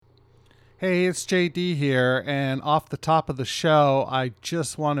Hey, it's JD here, and off the top of the show, I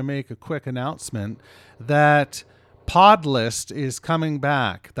just want to make a quick announcement that Podlist is coming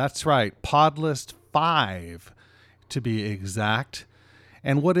back. That's right, Podlist 5 to be exact.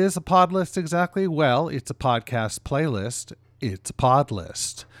 And what is a Podlist exactly? Well, it's a podcast playlist. It's a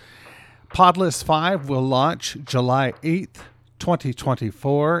Podlist. Podlist 5 will launch July 8th,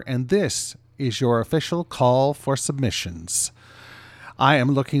 2024, and this is your official call for submissions. I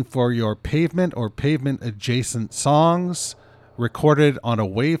am looking for your pavement or pavement adjacent songs recorded on a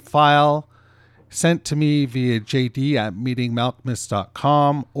WAV file sent to me via jd at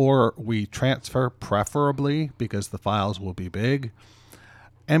meetingmalcolmist.com, or we transfer, preferably because the files will be big.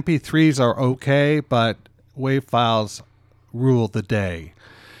 MP3s are okay, but WAV files rule the day.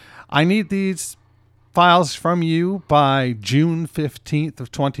 I need these files from you by June 15th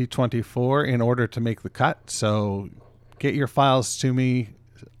of 2024 in order to make the cut, so get your files to me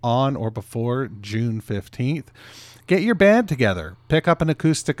on or before June 15th. Get your band together. Pick up an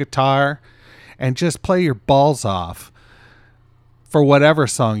acoustic guitar and just play your balls off for whatever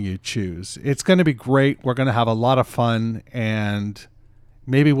song you choose. It's going to be great. We're going to have a lot of fun, and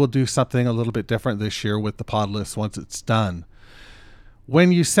maybe we'll do something a little bit different this year with the pod list once it's done.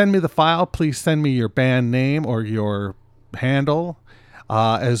 When you send me the file, please send me your band name or your handle,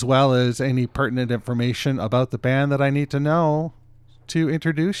 as well as any pertinent information about the band that I need to know to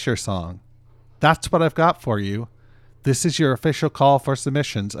introduce your song. That's what I've got for you. This is your official call for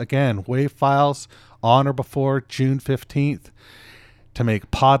submissions. Again, WAV files on or before June 15th to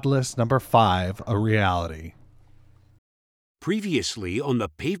make Podlist number 5 a reality. Previously on the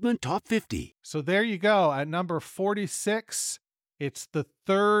Pavement Top 50. So there you go. At number 46, it's the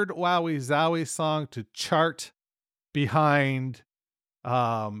third Wowie Zowie song to chart behind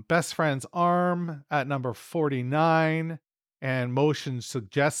Best Friend's Arm at number 49, and Motion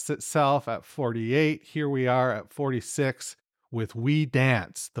Suggests Itself at 48. Here we are at 46 with We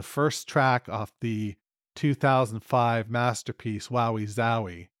Dance, the first track off the 2005 masterpiece Wowie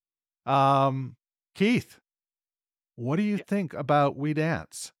Zowie. Keith, what do you think about We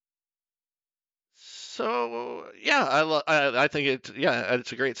Dance? So yeah, I think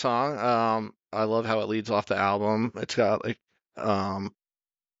it's a great song. I love how it leads off the album. It's got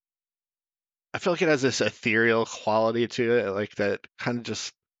I feel like it has this ethereal quality to it, like that kind of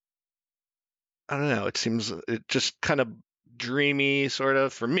just, I don't know, it just kind of dreamy sort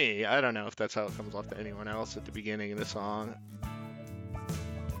of for me. I don't know if that's how it comes off to anyone else at the beginning of the song.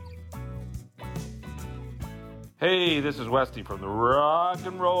 Hey, this is Westy from the rock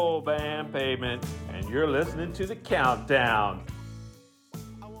and roll band Pavement, and you're listening to The Countdown.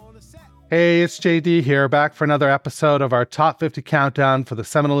 Hey, it's JD here, back for another episode of our Top 50 Countdown for the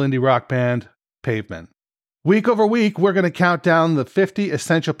seminal indie rock band Pavement. Week over week, we're going to count down the 50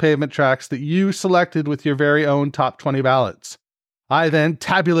 essential Pavement tracks that you selected with your very own top 20 ballots. I then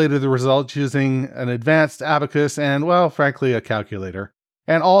tabulated the results using an advanced abacus and, well, frankly, a calculator.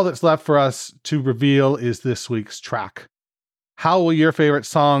 And all that's left for us to reveal is this week's track. How will your favorite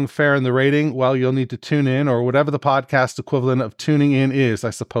song fare in the rating? Well, you'll need to tune in, or whatever the podcast equivalent of tuning in is,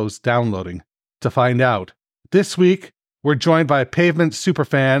 I suppose, downloading, to find out. This week, we're joined by Pavement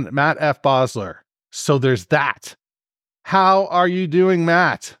superfan Matt F. Bosler. So there's that. How are you doing,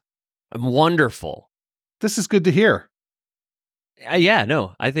 Matt? I'm wonderful. This is good to hear.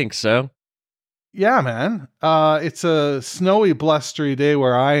 I think so. Yeah, man. It's a snowy, blustery day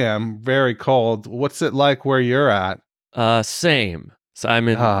where I am. Very cold. What's it like where you're at? Same. So I'm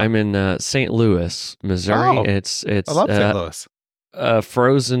in St. Louis, Missouri. Oh, It's I love St. Louis. A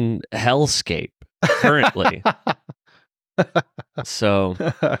frozen hellscape currently. So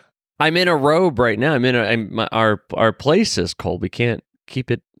I'm in a robe right now. Our place is cold. We can't keep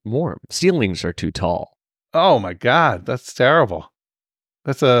it warm. Ceilings are too tall. Oh my God, that's terrible.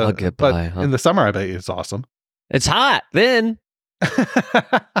 I'll get by, huh? In the summer, I bet it's awesome. It's hot then.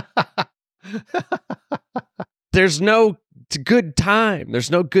 There's no good time. There's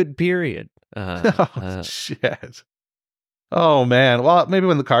no good period. Shit. Oh man. Well, maybe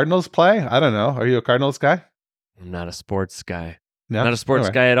when the Cardinals play. I don't know. Are you a Cardinals guy? I'm not a sports guy. No? Not a sports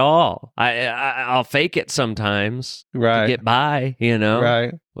guy at all. I'll fake it sometimes to get by, you know.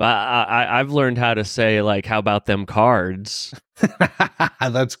 Right. I've learned how to say, like, how about them Cards?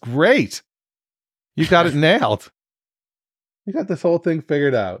 That's great. You got it nailed. You got this whole thing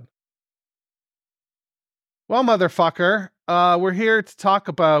figured out. Well, motherfucker, we're here to talk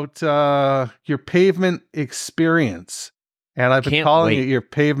about your Pavement experience. And I've been calling it your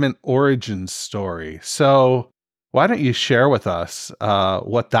Pavement origin story. So why don't you share with us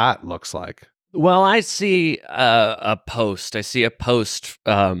what that looks like? Well, I see a post. I see a post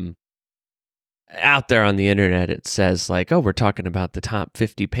out there on the internet, it says like, oh, we're talking about the top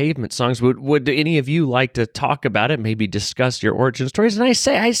 50 Pavement songs. Would any of you like to talk about it? Maybe discuss your origin stories? And I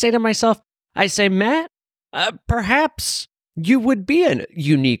say to myself, Matt, perhaps you would be a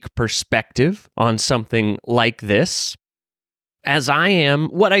unique perspective on something like this, as I am.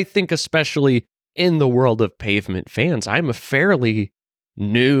 What I think, especially in the world of Pavement fans, I'm a fairly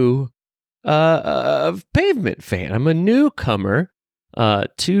new Pavement fan. I'm a newcomer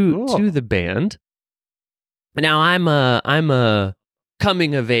to the band. Now I'm a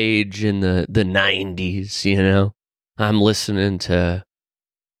coming of age in the 90s, you know. I'm listening to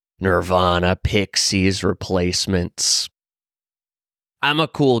Nirvana, Pixies, Replacements. I'm a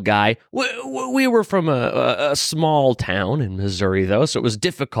cool guy. We were from a small town in Missouri, though, so it was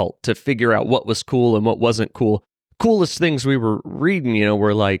difficult to figure out what was cool and what wasn't cool. Coolest things we were reading, you know,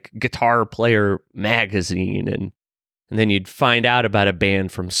 were like Guitar Player magazine, and then you'd find out about a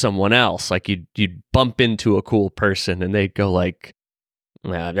band from someone else. Like you'd bump into a cool person, and they'd go like,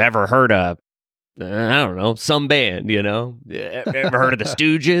 "I've ever heard of, I don't know, some band, you know, ever heard of the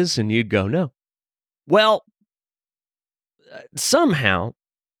Stooges?" And you'd go, "No." Well, somehow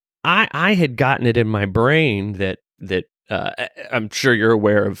I had gotten it in my brain that I'm sure you're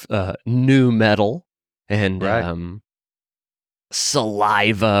aware of nu metal and Right.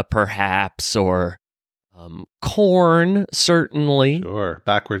 Saliva, perhaps, or Corn, certainly. Sure.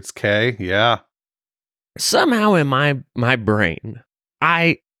 Backwards K. Yeah. Somehow in my brain,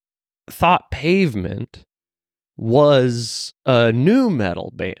 I thought Pavement was a nu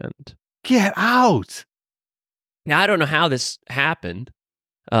metal band. Get out. Now, I don't know how this happened.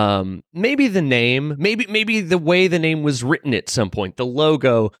 Maybe the name, maybe the way the name was written at some point, the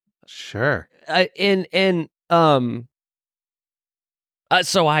logo. Sure.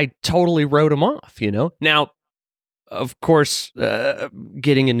 So I totally wrote them off, you know. Now, of course,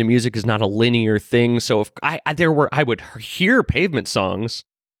 getting into music is not a linear thing. So if I would hear Pavement songs.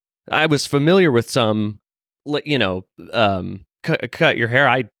 I was familiar with some, you know, cut your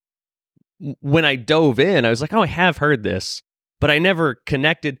hair. When I dove in, I was like, oh, I have heard this, but I never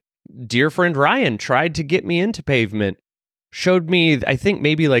connected. Dear friend Ryan tried to get me into Pavement, showed me, I think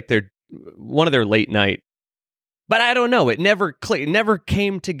maybe like one of their late night, but I don't know. It never clicked. It never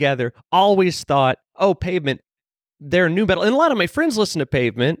came together. Always thought, oh, Pavement, they're nu metal. And a lot of my friends listen to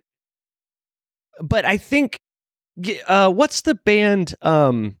Pavement, but I think, what's the band,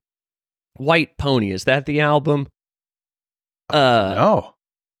 White Pony? Is that the album? No.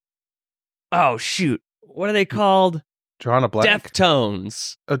 Oh, shoot. What are they called? Drawing a blank.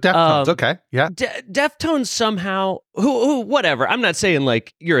 Deftones. Oh, Deftones. Okay. Yeah. Deftones somehow, whatever. I'm not saying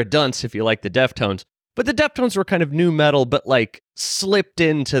like you're a dunce if you like the Deftones, but the Deftones were kind of nu metal, but like slipped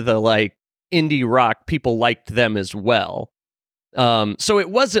into the like indie rock. People liked them as well. So it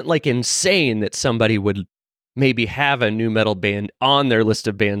wasn't like insane that somebody would maybe have a nu metal band on their list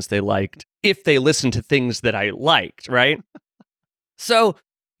of bands they liked if they listened to things that I liked, right? So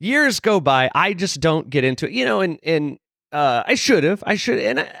years go by, I just don't get into it, you know, and I should,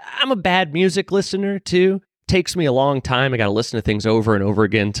 and I'm a bad music listener too. Takes me a long time. I got to listen to things over and over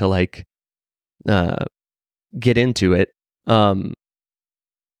again to like get into it.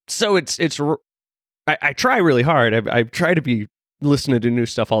 So I try really hard. I try to be listening to new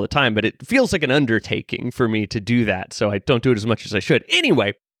stuff all the time, but it feels like an undertaking for me to do that. So I don't do it as much as I should.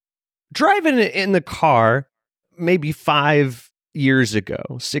 Anyway, driving in the car, maybe 6 years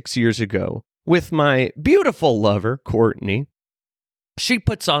ago, with my beautiful lover, Courtney, she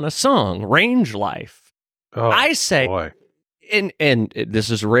puts on a song, Range Life. Oh, I say, boy. and this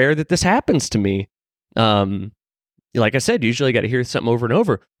is rare that this happens to me. Like I said, usually I got to hear something over and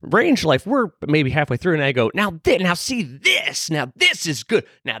over. Range Life, we're maybe halfway through, and I go, now see this. Now this is good.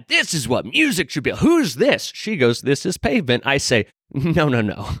 Now this is what music should be. Who's this? She goes, this is Pavement. I say, no.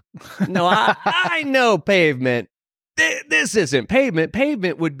 No, I know Pavement. This isn't Pavement.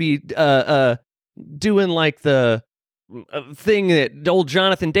 Pavement would be doing like the thing that old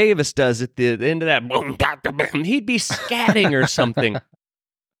Jonathan Davis does at the end of that. He'd be scatting or something.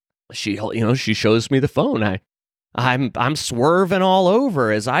 She shows me the phone. I'm swerving all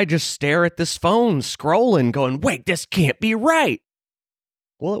over as I just stare at this phone, scrolling, going, wait, this can't be right.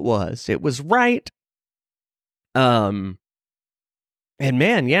 Well, it was. It was right. And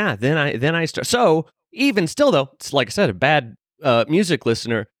man, yeah. Then I start. So even still, though, it's like I said, a bad music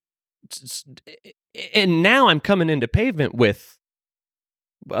listener. And now I'm coming into Pavement with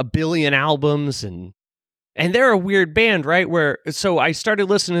a billion albums, and they're a weird band, right? So I started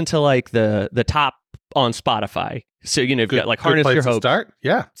listening to like the top on Spotify. So, you know, you've got like Harness Your Hope. Start?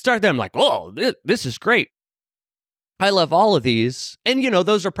 Yeah. Start them like, oh, this is great. I love all of these. And,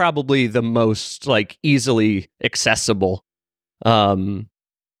 those are probably the most like easily accessible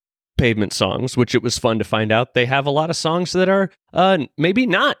Pavement songs, which it was fun to find out they have a lot of songs that are maybe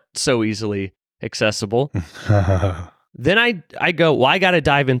not so easily accessible. Then I go, well, I got to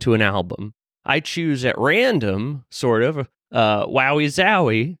dive into an album. I choose at random, sort of, Wowie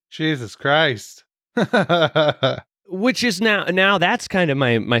Zowie. Jesus Christ. Which is now that's kind of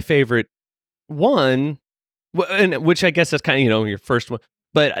my favorite one, and which I guess is kind of, your first one.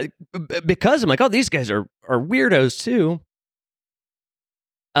 But because I'm like, oh, these guys are weirdos too.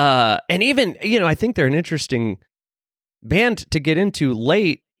 And even, I think they're an interesting band to get into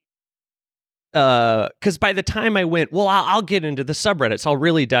late. Because by the time I went, well, I'll get into the subreddits, I'll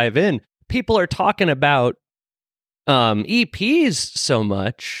really dive in. People are talking about EPs so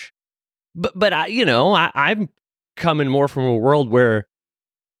much, but I'm coming more from a world where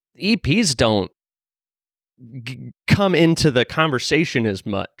EPs don't come into the conversation as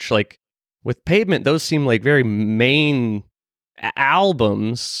much. Like with Pavement, those seem like very main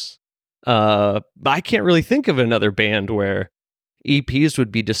albums. I can't really think of another band where EPs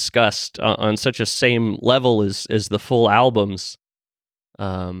would be discussed on such a same level as the full albums.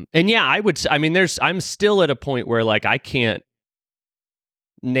 And yeah, I'm still at a point where like I can't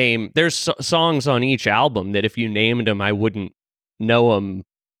name. There's songs on each album that if you named them, I wouldn't know them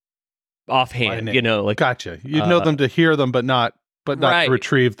offhand. Like gotcha. You'd know them to hear them, but not right. to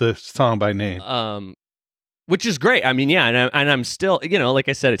retrieve the song by name. Which is great. I mean, yeah, and I'm still, like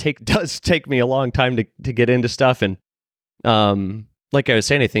I said, does take me a long time to get into stuff, and like I was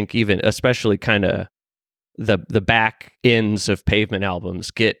saying, I think even especially kind of the back ends of Pavement albums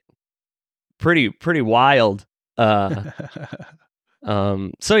get pretty wild. So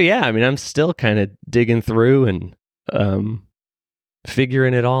yeah, I mean, I'm still kind of digging through and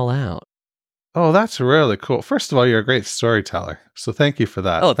figuring it all out. Oh, that's really cool. First of all, you're a great storyteller, so thank you for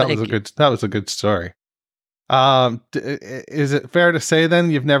that. Oh, that was a good story. Is it fair to say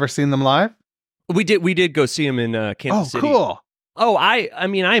then you've never seen them live? We did go see them in Kansas City. Oh, cool. Oh, I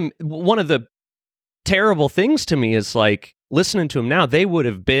mean, I'm one of the terrible things to me is like listening to them now. They would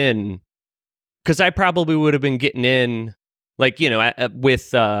have been, because I probably would have been getting in, like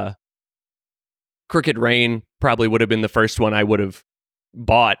with Crooked Rain. Probably would have been the first one I would have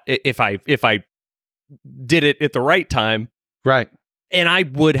bought if I did it at the right time. Right. And I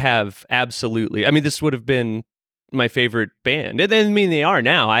would have absolutely. I mean, this would have been my favorite band. And then, I mean, they are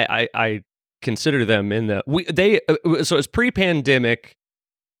now. I consider them in the so it was pre-pandemic.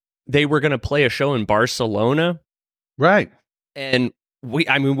 They were going to play a show in Barcelona, right? And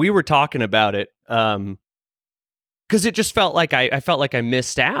we were talking about it because it just felt like I felt like I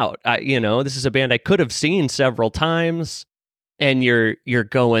missed out. This is a band I could have seen several times, and you're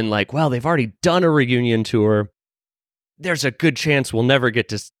going like, well, they've already done a reunion tour. There's a good chance we'll never get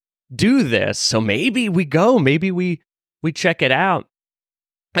to do this, so maybe we go, maybe we check it out.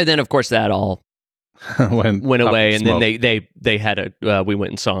 And then, of course, that all went away. And then they had we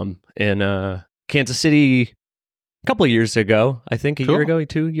went and saw them in Kansas City a couple of years ago. I think a year ago,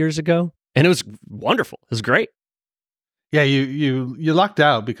 2 years ago, and it was wonderful. It was great. Yeah, you lucked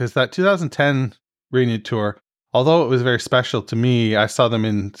out because that 2010 reunion tour, although it was very special to me, I saw them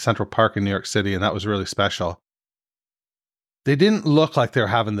in Central Park in New York City, and that was really special. They didn't look like they were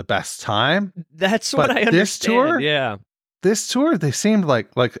having the best time. That's what I understand. This tour, yeah. This tour, they seemed like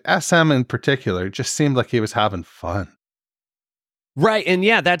SM in particular, just seemed like he was having fun. Right. And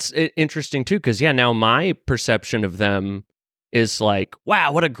yeah, that's interesting too, because yeah, now my perception of them is like,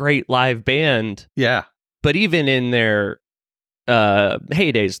 wow, what a great live band. Yeah. But even in their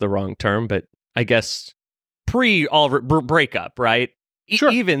heydays, the wrong term, but I guess breakup, right? Sure.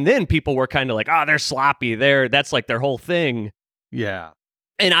 Even then, people were kind of like, oh, they're sloppy. That's like their whole thing. Yeah.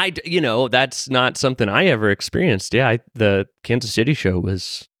 And that's not something I ever experienced. Yeah, the Kansas City show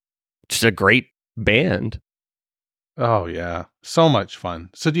was just a great band. Oh yeah, so much fun.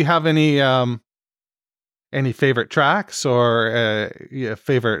 So, do you have any favorite tracks or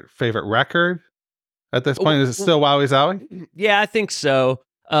favorite record at this point? Is it still Wowie Zowie? Yeah, I think so.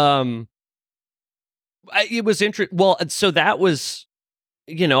 It was interesting. Well, so that was,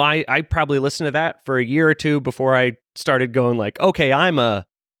 I probably listened to that for a year or two before I started going like, okay, I'm a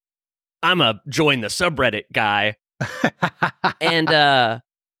join the subreddit guy. And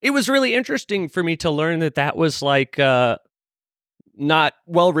it was really interesting for me to learn that was like not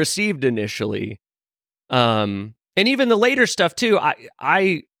well received initially. And even the later stuff too,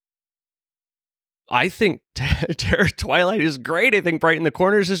 I think Terror Twilight is great. I think Bright in the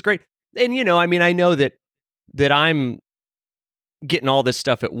Corners is great. And I know that I'm getting all this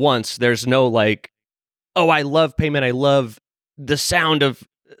stuff at once. There's no like oh, I love Pavement. I love the sound of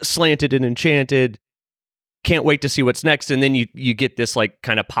Slanted and Enchanted. Can't wait to see what's next. And then you get this like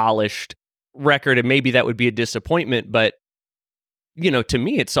kind of polished record, and maybe that would be a disappointment, but to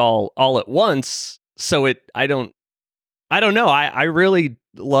me it's all at once. So I don't know. I really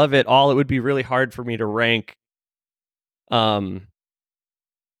love it all. It would be really hard for me to rank. Well,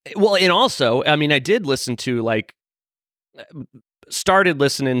 and also, I mean, I did listen to started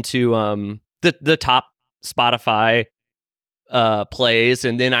listening to the top Spotify plays,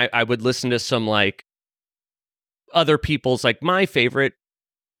 and then I would listen to some like other people's like my favorite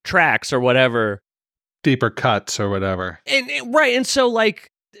tracks or whatever, Deeper cuts or whatever. and right, and so like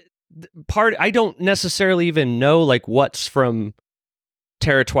I don't necessarily even know like what's from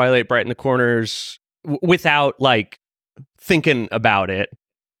Terra Twilight, Bright in the Corners without like thinking about it.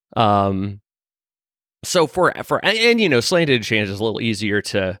 So for and Slanted Change is a little easier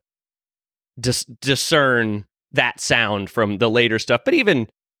to discern that sound from the later stuff, but even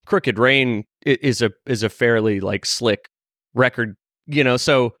Crooked Rain is a fairly like slick record,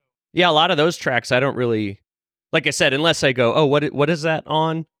 so yeah, a lot of those tracks I don't really, like I said, unless I go, oh, what is that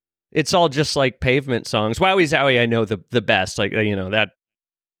on? It's all just like Pavement songs. Wowie Zowie I know the best, like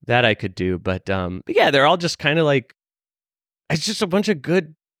that I could do, but yeah, they're all just kind of like, it's just a bunch of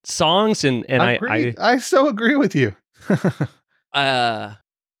good songs, and I so agree with you.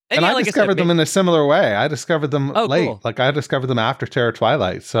 And yeah, I like discovered them in a similar way. I discovered them late. Cool. Like I discovered them after Terra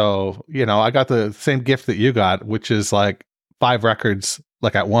Twilight. So, I got the same gift that you got, which is like 5 records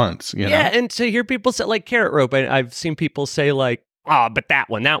like at once, Yeah, and to hear people say like Carrot Rope, I've seen people say like, oh, but that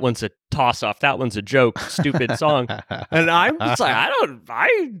one's a toss off. That one's a joke, stupid song. And I'm just like,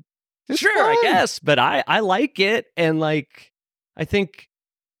 It's sure, fun. I guess, but I like it. And like, I think,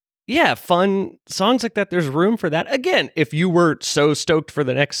 yeah, fun songs like that, there's room for that. Again, if you were so stoked for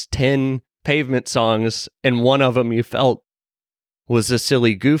the next 10 Pavement songs and one of them you felt was a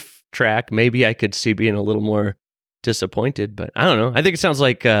silly goof track, maybe I could see being a little more disappointed, but I don't know. I think it sounds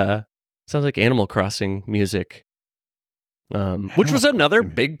like Animal Crossing music, which was another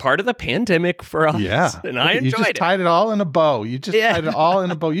big part of the pandemic for us. Yeah, and I enjoyed it. You just tied it all in a bow. Tied it all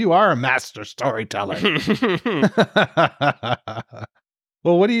in a bow. You are a master storyteller.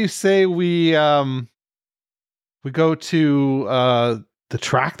 Well, what do you say we go to the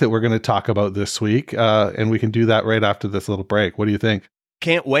track that we're going to talk about this week, and we can do that right after this little break. What do you think?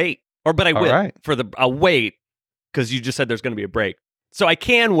 Can't wait. But I will. Right. I'll wait because you just said there's going to be a break. So I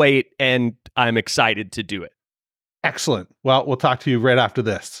can wait, and I'm excited to do it. Excellent. Well, we'll talk to you right after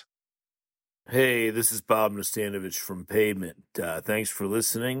this. Hey, this is Bob Nastanovich from Pavement. Thanks for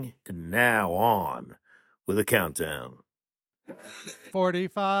listening. And now on with a countdown.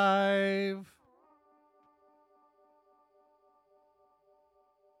 45.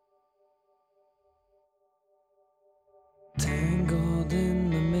 Tangled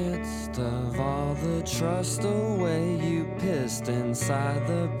in the midst of all the trust away you pissed inside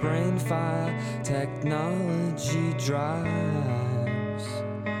the brain fire technology drives.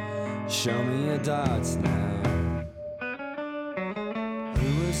 Show me your dots now.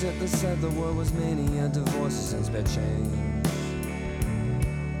 Who was it that said the world was mania, divorces and spare change?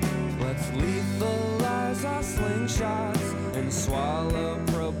 Let's lethalize our slingshots and swallow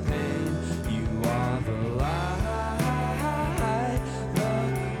propane. You are the light, the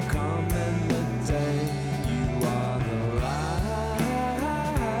calm and the day. You are the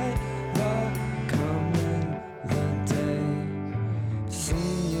light, the calm and the day.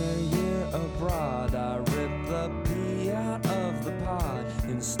 Senior year abroad, I ripped the pea out of the pod,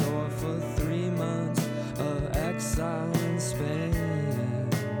 in store for 3 months of exile in Spain.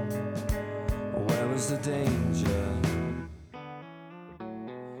 Where was the danger?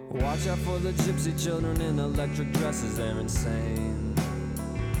 Watch out for the gypsy children in electric dresses, they're insane.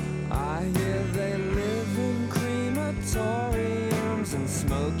 I hear they live in crematoriums and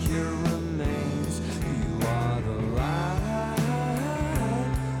smoke your remains. You are the light,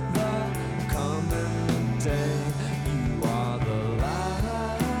 the calm and the day. You are the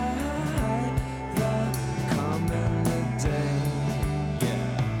light, the calm and the day.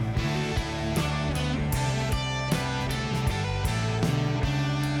 Yeah.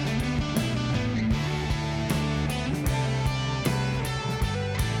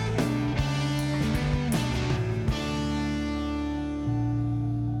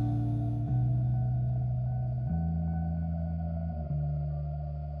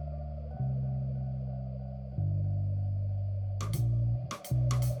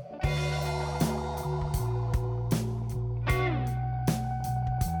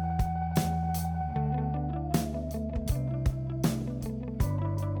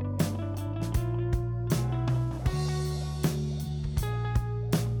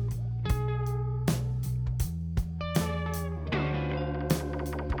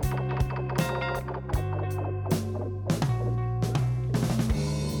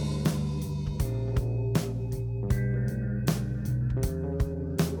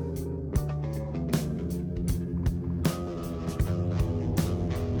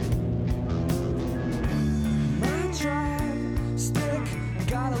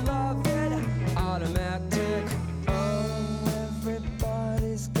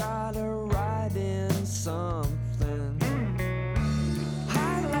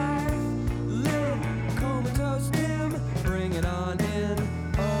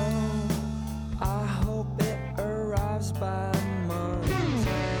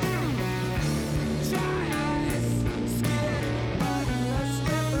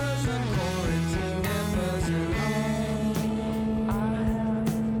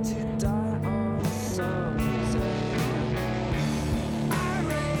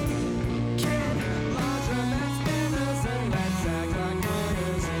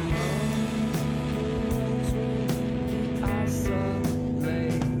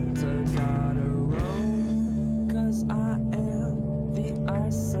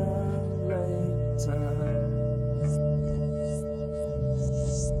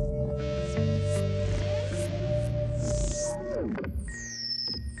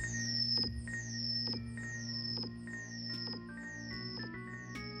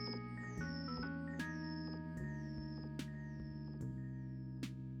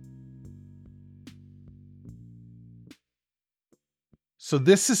 So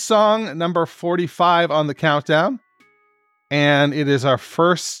this is song number 45 on the countdown. And it is our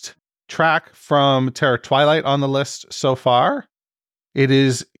first track from Terra Twilight on the list so far. It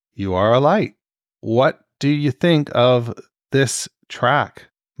is You Are a Light. What do you think of this track,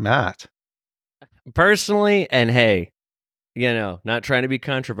 Matt? Personally, and hey, not trying to be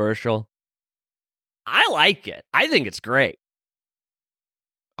controversial, I like it. I think it's great.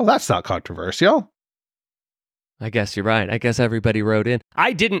 Oh, that's not controversial. I guess you're right. I guess everybody wrote in.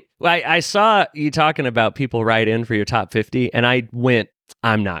 I saw you talking about people write in for your top 50, and I went,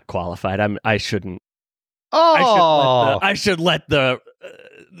 I'm not qualified. I shouldn't. Oh, I should let the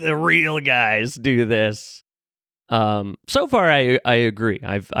real guys do this. So far, I agree.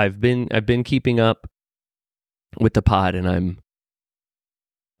 I've been keeping up with the pod, and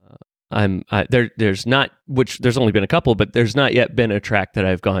there's only been a couple, but there's not yet been a track that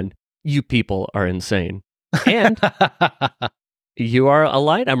I've gone, you people are insane. And You Are a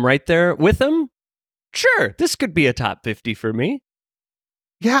Light, I'm right there with them. Sure, this could be a top 50 for me.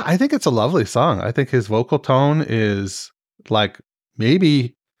 Yeah, I think it's a lovely song. I think his vocal tone is like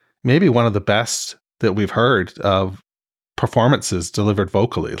maybe one of the best that we've heard of performances delivered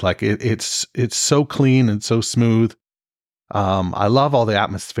vocally. Like it's so clean and so smooth. I love all the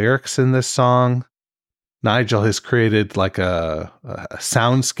atmospherics in this song. Nigel has created like a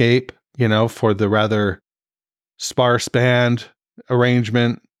soundscape, for the rather sparse band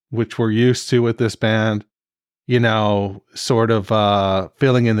arrangement, which we're used to with this band, sort of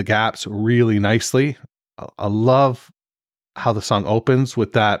filling in the gaps really nicely. I love how the song opens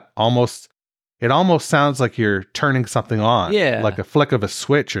with that it almost sounds like you're turning something on. Yeah. Like a flick of a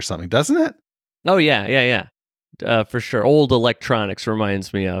switch or something, doesn't it? Oh, yeah. For sure. Old Electronics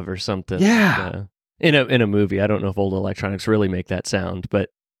reminds me of or something. Yeah. In a movie. I don't know if Old Electronics really make that sound, but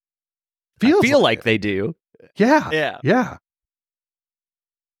I feel like they do. Yeah. Yeah. Yeah.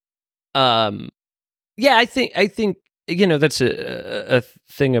 Yeah, I think that's a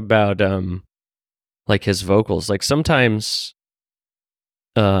thing about like his vocals. Like sometimes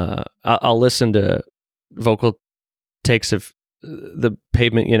I'll listen to vocal takes of the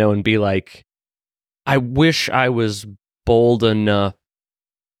Pavement, and be like, I wish I was bold enough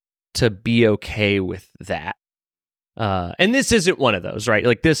to be okay with that. And this isn't one of those, right?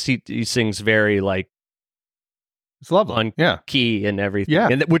 Like this, he sings very like it's lovely on key and everything, yeah,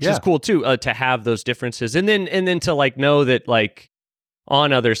 and which is cool too, to have those differences, and then to like know that like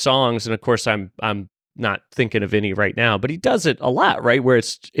on other songs, and of course I'm not thinking of any right now, but he does it a lot, right? Where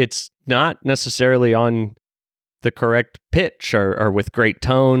it's not necessarily on the correct pitch or with great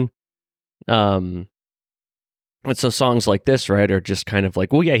tone. And so songs like this, right, are just kind of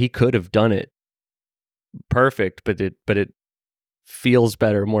like, well, yeah, he could have done it perfect, but it feels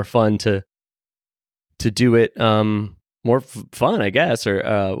better, more fun to do it more fun, I guess,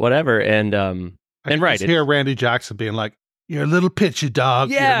 or whatever. And right, hear Randy Jackson being like, "You're a little pitchy,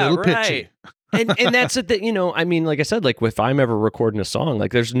 dog. Yeah, you're a little right. pitchy." and that's it. That I mean, like I said, like if I'm ever recording a song,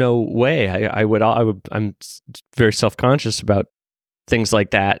 like there's no way I'm very self-conscious about things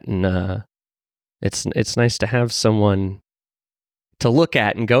like that, and it's nice to have someone to look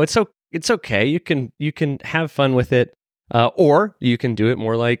at and go, it's okay. You can have fun with it, or you can do it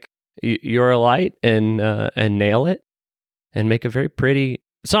more like You're a Light and nail it and make a very pretty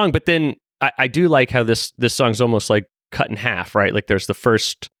song. But then I do like how this song's almost like cut in half, right? Like there's the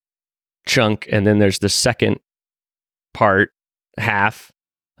first chunk and then there's the second part half.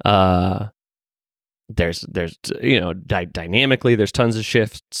 There's dynamically there's tons of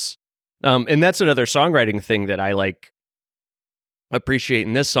shifts. And that's another songwriting thing that I like appreciate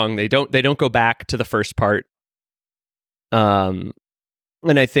in this song. They don't go back to the first part. And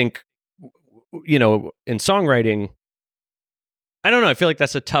I think, in songwriting, I don't know, I feel like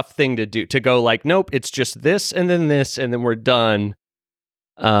that's a tough thing to do, to go like, nope, it's just this, and then we're done.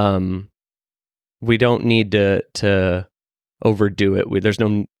 We don't need to overdo it. There's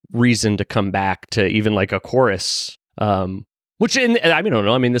no reason to come back to even like a chorus. Which I don't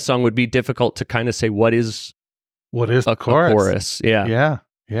know. I mean, this song would be difficult to kind of say what is a chorus. Yeah.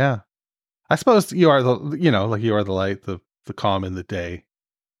 Yeah. I suppose you are like you are the light, the calm in the day.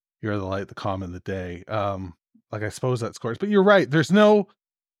 You're the light, the calm in the day. Like I suppose that's chorus, but you're right. There's no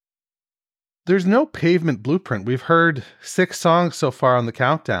Pavement blueprint. We've heard 6 songs so far on the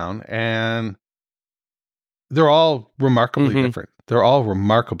countdown, and they're all remarkably different. They're all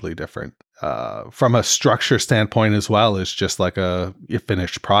remarkably different from a structure standpoint, as well as just like a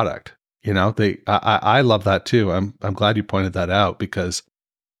finished product. I love that too. I'm glad you pointed that out, because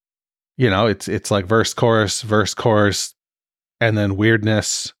it's like verse chorus, and then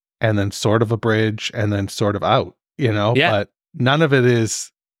weirdness, and then sort of a bridge, and then sort of out. Yeah. But None of it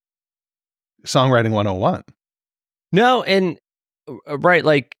is songwriting 101. No, and right,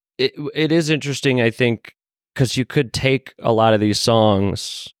 like it is interesting, I think, because you could take a lot of these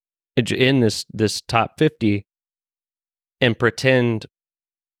songs in this top 50 and pretend,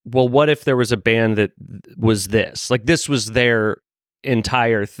 well, what if there was a band that was this? Like this was their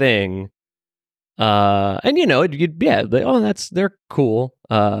entire thing. And they're cool.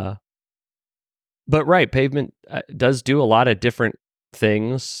 But right, Pavement does do a lot of different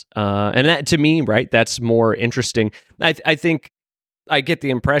things. And that, to me, right, that's more interesting. I think I get the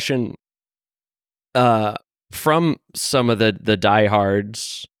impression from some of the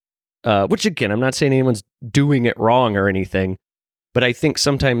diehards, which again, I'm not saying anyone's doing it wrong or anything, but I think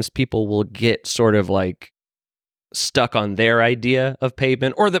sometimes people will get sort of like stuck on their idea of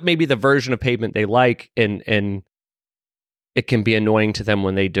Pavement, or that maybe the version of Pavement they like, and it can be annoying to them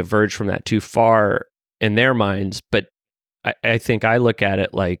when they diverge from that too far in their minds. But I think I look at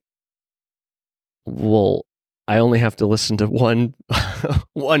it like, well, I only have to listen to one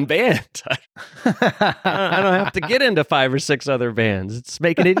band. I don't have to get into 5 or 6 other bands. It's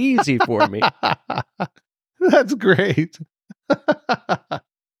making it easy for me. That's great.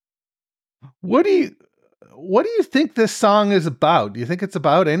 What do you think this song is about? Do you think it's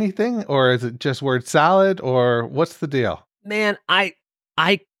about anything, or is it just word salad, or what's the deal? Man, I'm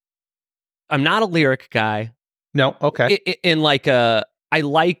not a lyric guy. No, okay.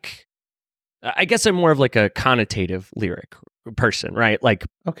 I guess I'm more of like a connotative lyric person, right? Like,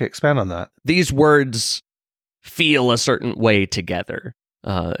 okay, expand on that. These words feel a certain way together.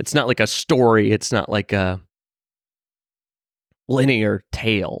 It's not like a story. It's not like a linear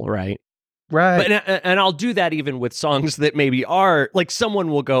tale, right? Right. But, and I'll do that even with songs that maybe are like,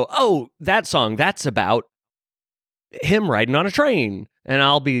 someone will go, oh, that song, that's about him riding on a train. And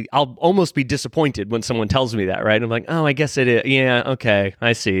I'll almost be disappointed when someone tells me that, right? I'm like, oh, I guess it is. Yeah, okay,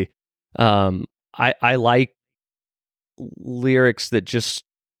 I see. I like lyrics that just,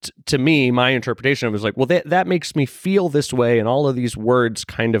 to me, my interpretation was like, well, that makes me feel this way, and all of these words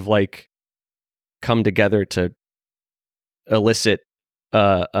kind of like come together to elicit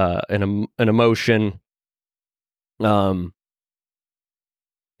an emotion. And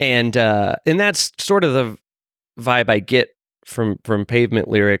that's sort of the vibe I get from Pavement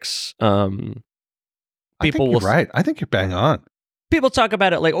lyrics. People will right. I think you're bang on. People talk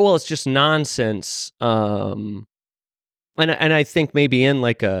about it like, oh, well, it's just nonsense. And I think maybe in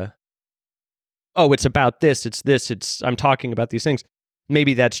like it's about this, I'm talking about these things.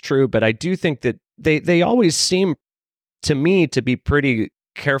 Maybe that's true, but I do think that they always seem to me to be pretty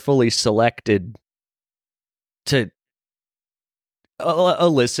carefully selected to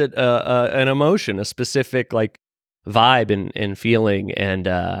elicit an emotion, a specific like vibe and feeling.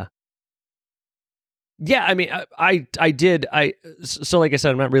 And yeah, I mean, so like I said,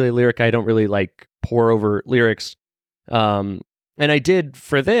 I'm not really a lyric. I don't really like pour over lyrics. And I did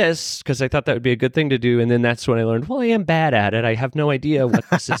for this because I thought that would be a good thing to do. And then that's when I learned, well, I am bad at it. I have no idea what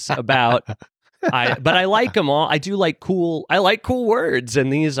this is about. But I like them all. I like cool words.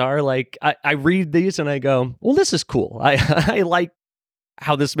 And these are like, I read these and I go, well, this is cool. I like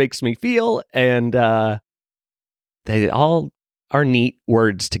how this makes me feel. And they all are neat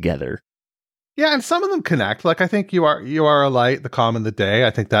words together. Yeah, and some of them connect. Like, I think you are a light, the calm in the day.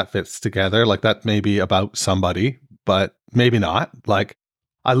 I think that fits together. Like, that may be about somebody, but maybe not. Like,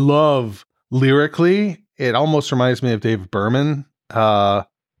 I love lyrically, it almost reminds me of David Berman.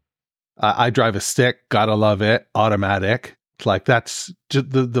 I drive a stick, gotta love it, automatic. Like, that's just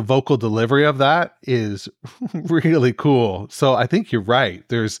the vocal delivery of that is really cool. So I think you're right.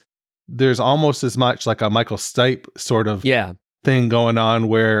 There's almost as much like a Michael Stipe sort of thing going on,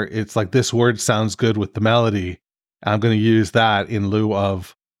 where it's like, this word sounds good with the melody. I'm going to use that in lieu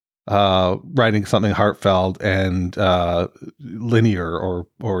of writing something heartfelt and linear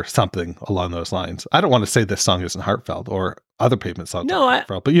or something along those lines. I don't want to say this song isn't heartfelt or other Pavement songs are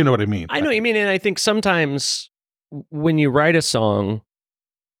heartfelt, but you know what I mean. I know what you mean. And I think sometimes when you write a song,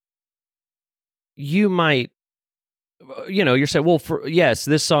 you might, you're saying, well, yes,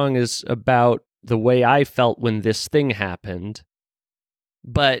 this song is about the way I felt when this thing happened,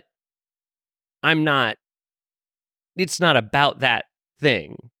 but it's not about that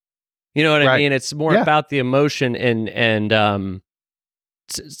thing. You know what I mean? It's more about the emotion and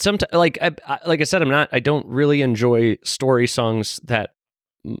sometimes, like I said, I don't really enjoy story songs that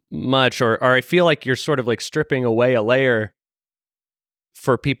much, or I feel like you're sort of like stripping away a layer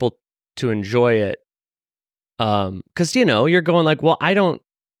for people to enjoy it. Because you're going like, well, I don't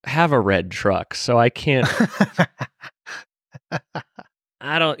have a red truck, so I can't.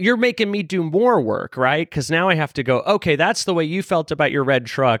 you're making me do more work, right? Because now I have to go, okay, that's the way you felt about your red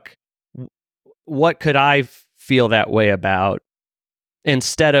truck. What could I feel that way about?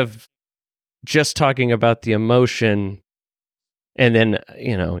 Instead of just talking about the emotion and then,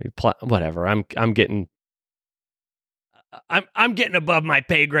 whatever. I'm getting above my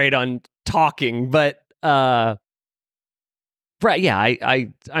pay grade on talking, but right, yeah,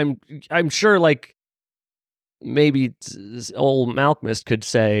 I'm sure like maybe old Malcolmist could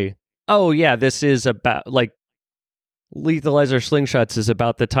say, oh yeah, this is about like Lethalizer Slingshots is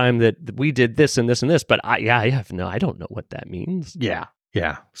about the time that we did this and this and this, but I don't know what that means. Yeah.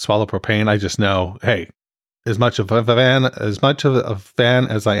 Swallow propane. I just know, hey, as much of a fan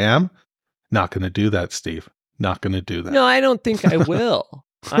as I am, not going to do that, Steve. Not going to do that. No, I don't think I will.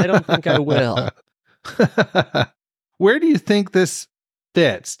 I don't think I will. Where do you think this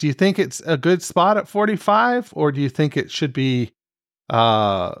fits? Do you think it's a good spot at 45, or do you think it should be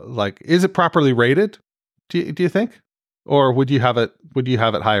is it properly rated? Do you think? Or would you have it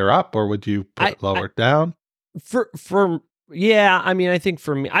higher up, or would you put it lower down? Yeah, I mean, I think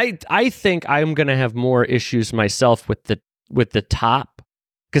for me, I think I'm going to have more issues myself with the top,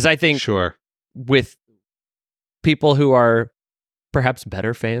 because I think sure with people who are perhaps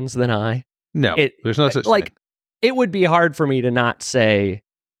better fans than I, there's no such thing. It would be hard for me to not say,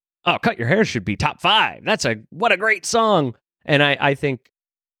 "Oh, Cut Your Hair" should be top 5. What a great song. And I think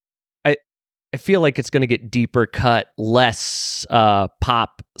I feel like it's going to get deeper cut, less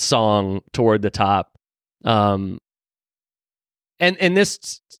pop song toward the top. And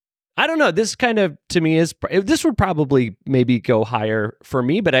this, I don't know, this kind of, to me, this would probably maybe go higher for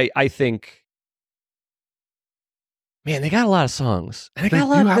me, but I think, man, they got a lot of songs. And you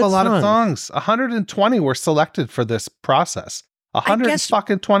have a lot of songs. 120 were selected for this process.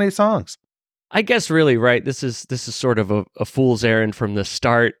 120 songs. I guess really, right, this is sort of a fool's errand from the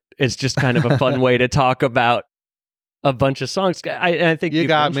start. It's just kind of a fun way to talk about a bunch of songs. I think you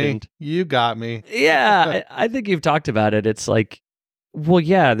got me. You got me. Yeah, I think you've talked about it. It's like, well,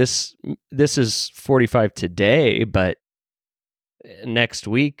 yeah, this is 45 today, but next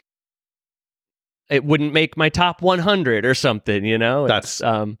week it wouldn't make my top 100 or something.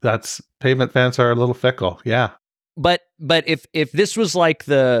 That's Pavement fans are a little fickle. Yeah, but if this was like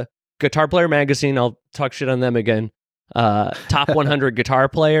the Guitar Player magazine, I'll talk shit on them again. Top 100 guitar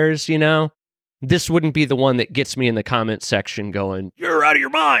players, this wouldn't be the one that gets me in the comment section going, "You're out of your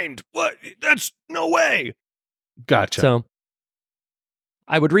mind. What? That's no way." Gotcha. So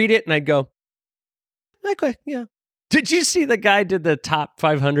I would read it and I'd go, okay, yeah. Did you see the guy did the top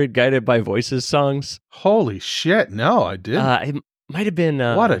 500 Guided by Voices songs? Holy shit. No, I didn't. It might have been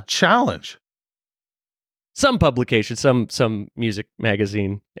what a challenge. Some publication, some music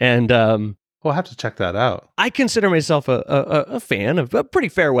magazine. And we'll have to check that out. I consider myself a fan of a pretty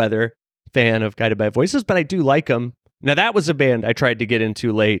fair weather fan of Guided by Voices, but I do like them. Now that was a band I tried to get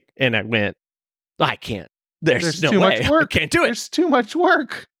into late, and I went, I can't. There's no too way. much work. I can't do it. There's too much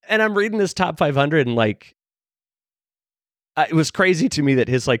work. And I'm reading this top 500, and like, it was crazy to me that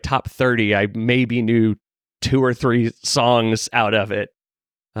his like top 30, I maybe knew 2 or 3 songs out of it.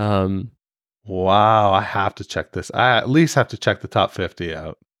 Wow, I have to check this. I at least have to check the top 50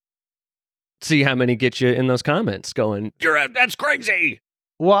 out. See how many get you in those comments going, that's crazy.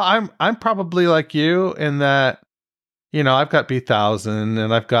 Well, I'm probably like you in that, I've got B1000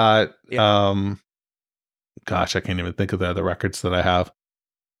 and I've got, gosh, I can't even think of the other records that I have.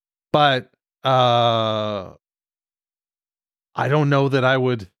 But I don't know that I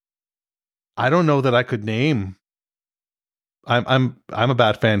could name. I'm a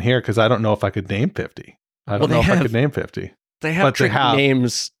bad fan here because I don't know if I could name 50. I don't know if I could name 50. They have tricky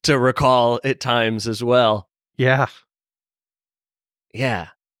names to recall at times as well. Yeah. Yeah.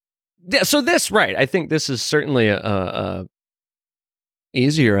 So this, right. I think this is certainly a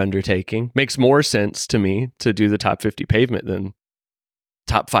easier undertaking. Makes more sense to me to do the top 50 Pavement than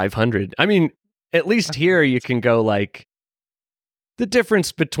top 500. I mean, at least here you can go like the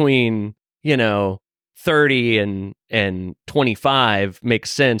difference between, 30 and 25 makes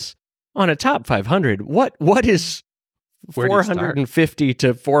sense. On a top 500, what is 450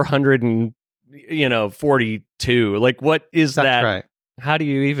 to 442? Like, what is That's that? Right. How do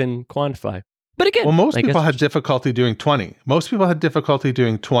you even quantify? But again, most people had difficulty doing 20. Most people had difficulty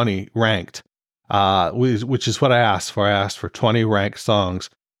doing 20 ranked, which is what I asked for. I asked for 20 ranked songs,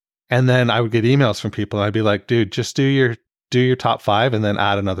 and then I would get emails from people, and I'd be like, "Dude, just do your top 5, and then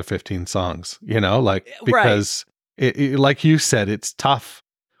add another 15 songs." Because it, like you said, it's tough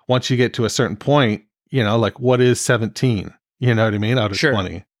once you get to a certain point. Like what is 17? You know what I mean? Out of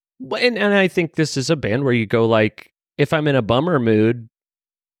 20. And I think this is a band where you go like, if I'm in a bummer mood,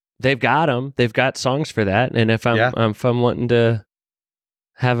 They've got them. They've got songs for that. And if I'm Yeah. if I'm wanting to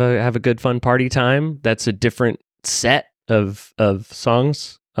have a good fun party time, that's a different set of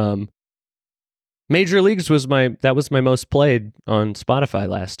songs. Major Leagues was my most played on Spotify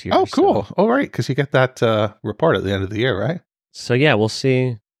last year. Oh, cool. So, Oh, right, because you get that report at the end of the year, right? so yeah, we'll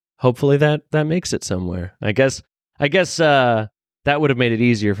see. Hopefully that makes it somewhere. I guess that would have made it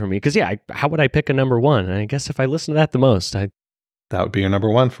easier for me because how would I pick a number one? And I guess if I listen to that the most, That would be your number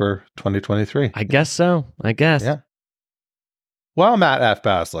one for 2023. I guess so. I guess. Yeah. Well, Matt F.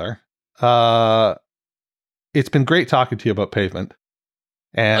 Basler, it's been great talking to you about Pavement,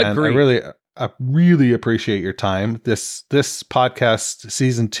 and Agreed. I really appreciate your time. This podcast,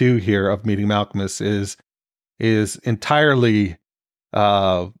 season 2 here of Meeting Malcolmus, is entirely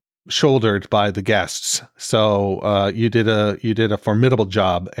shouldered by the guests. So you did a formidable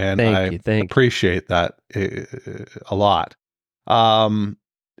job, and Thank you. appreciate that a lot.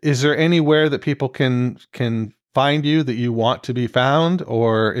 Is there anywhere that people can find you, that you want to be found,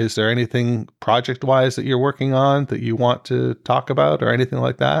 or is there anything project-wise that you're working on that you want to talk about, or anything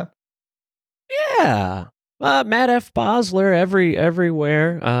like that? Yeah. Matt F. Bosler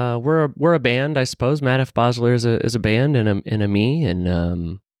everywhere. We're a band, I suppose. Matt F. Bosler is a band and a me,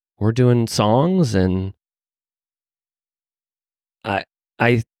 and we're doing songs, and I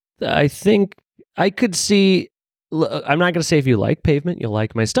think I could see. I'm not going to say if you like Pavement, you'll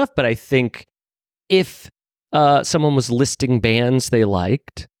like my stuff, but I think if someone was listing bands they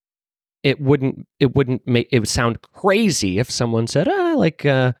liked, it would sound crazy if someone said, I like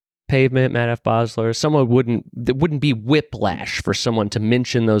Pavement, Matt F. Bosler. It wouldn't be whiplash for someone to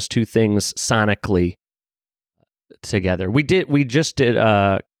mention those two things sonically together. We just did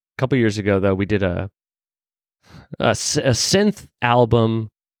a couple years ago, though. We did a synth album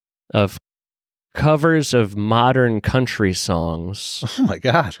of covers of modern country songs. Oh my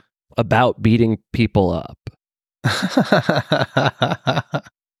God. About beating people up.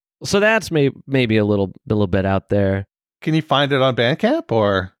 So that's maybe a little bit out there. Can you find it on Bandcamp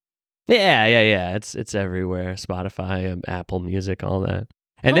or? Yeah. It's everywhere. Spotify, Apple Music, all that.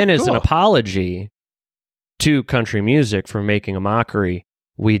 And then as an apology to country music for making a mockery,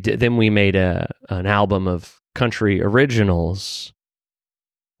 we made an album of country originals.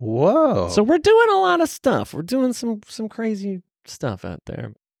 Whoa. So we're doing a lot of stuff. We're doing some crazy stuff out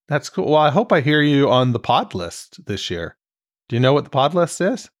there. That's cool. Well, I hope I hear you on the pod list this year. Do you know what the pod list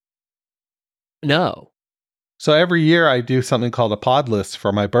is? No. So every year I do something called a pod list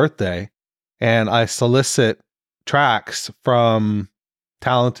for my birthday, and I solicit tracks from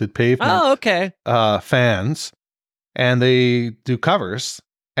talented Pavement fans, and they do covers,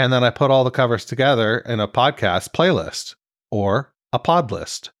 and then I put all the covers together in a podcast playlist or a pod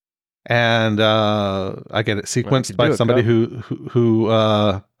list. And I get it sequenced by somebody who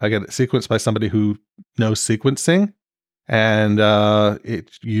I get it sequenced by somebody who knows sequencing, and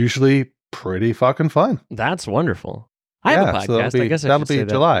it's usually pretty fucking fun. That's wonderful. I have a podcast. So I guess that'll be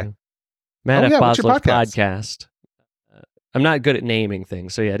July. Matt F. What's your Bosler's podcast. I'm not good at naming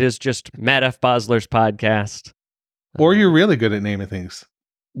things, so yeah, it is just Matt F. Bosler's podcast. Or you're really good at naming things.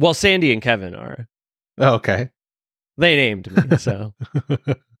 Well, Sandy and Kevin are. Okay. They named me, so.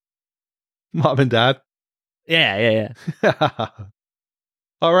 Mom and Dad. Yeah.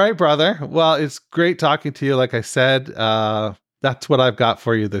 All right, brother. Well, it's great talking to you. Like I said, that's what I've got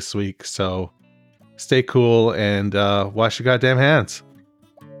for you this week. So stay cool and wash your goddamn hands.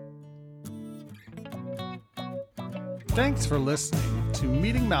 Thanks for listening to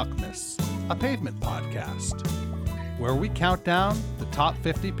Meeting Malcolmus, a Pavement podcast, where we count down the top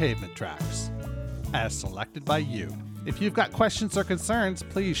 50 Pavement tracks, as selected by you. If you've got questions or concerns,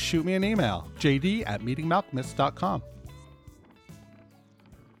 please shoot me an email, jd@meetingmalcolmus.com.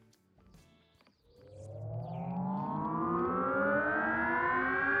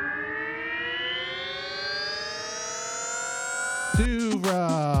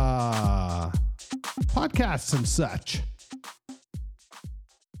 Podcasts and such.